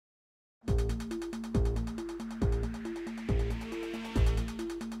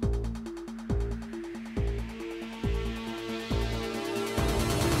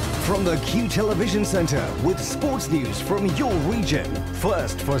from the Q Television Centre with sports news from your region.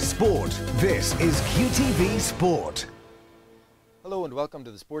 First for sport, this is QTV Sport. Hello and welcome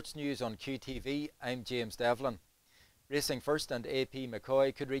to the sports news on QTV. I'm James Devlin. Racing First and AP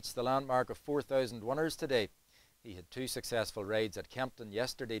McCoy could reach the landmark of 4,000 winners today. He had two successful rides at Kempton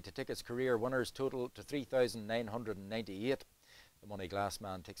yesterday to take his career winners total to 3,998. The Money Glass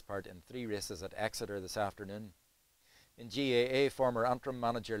man takes part in 3 races at Exeter this afternoon. In GAA, former Antrim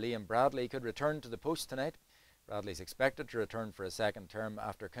manager Liam Bradley could return to the post tonight. Bradley is expected to return for a second term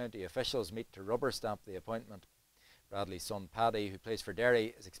after county officials meet to rubber stamp the appointment. Bradley's son Paddy, who plays for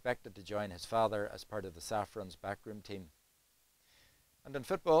Derry, is expected to join his father as part of the Saffron's backroom team. And in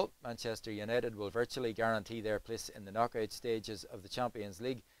football, Manchester United will virtually guarantee their place in the knockout stages of the Champions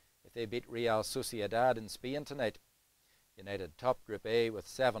League if they beat Real Sociedad in Spain tonight. United top Group A with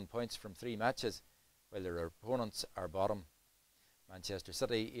 7 points from 3 matches, while their opponents are bottom. Manchester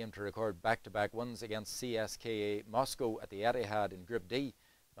City aim to record back-to-back wins against CSKA Moscow at the Etihad in Group D.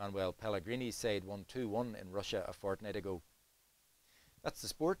 Manuel Pellegrini's side won 2-1 in Russia a fortnight ago. That's the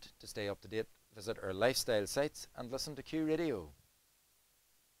sport. To stay up to date, visit our lifestyle sites and listen to Q Radio.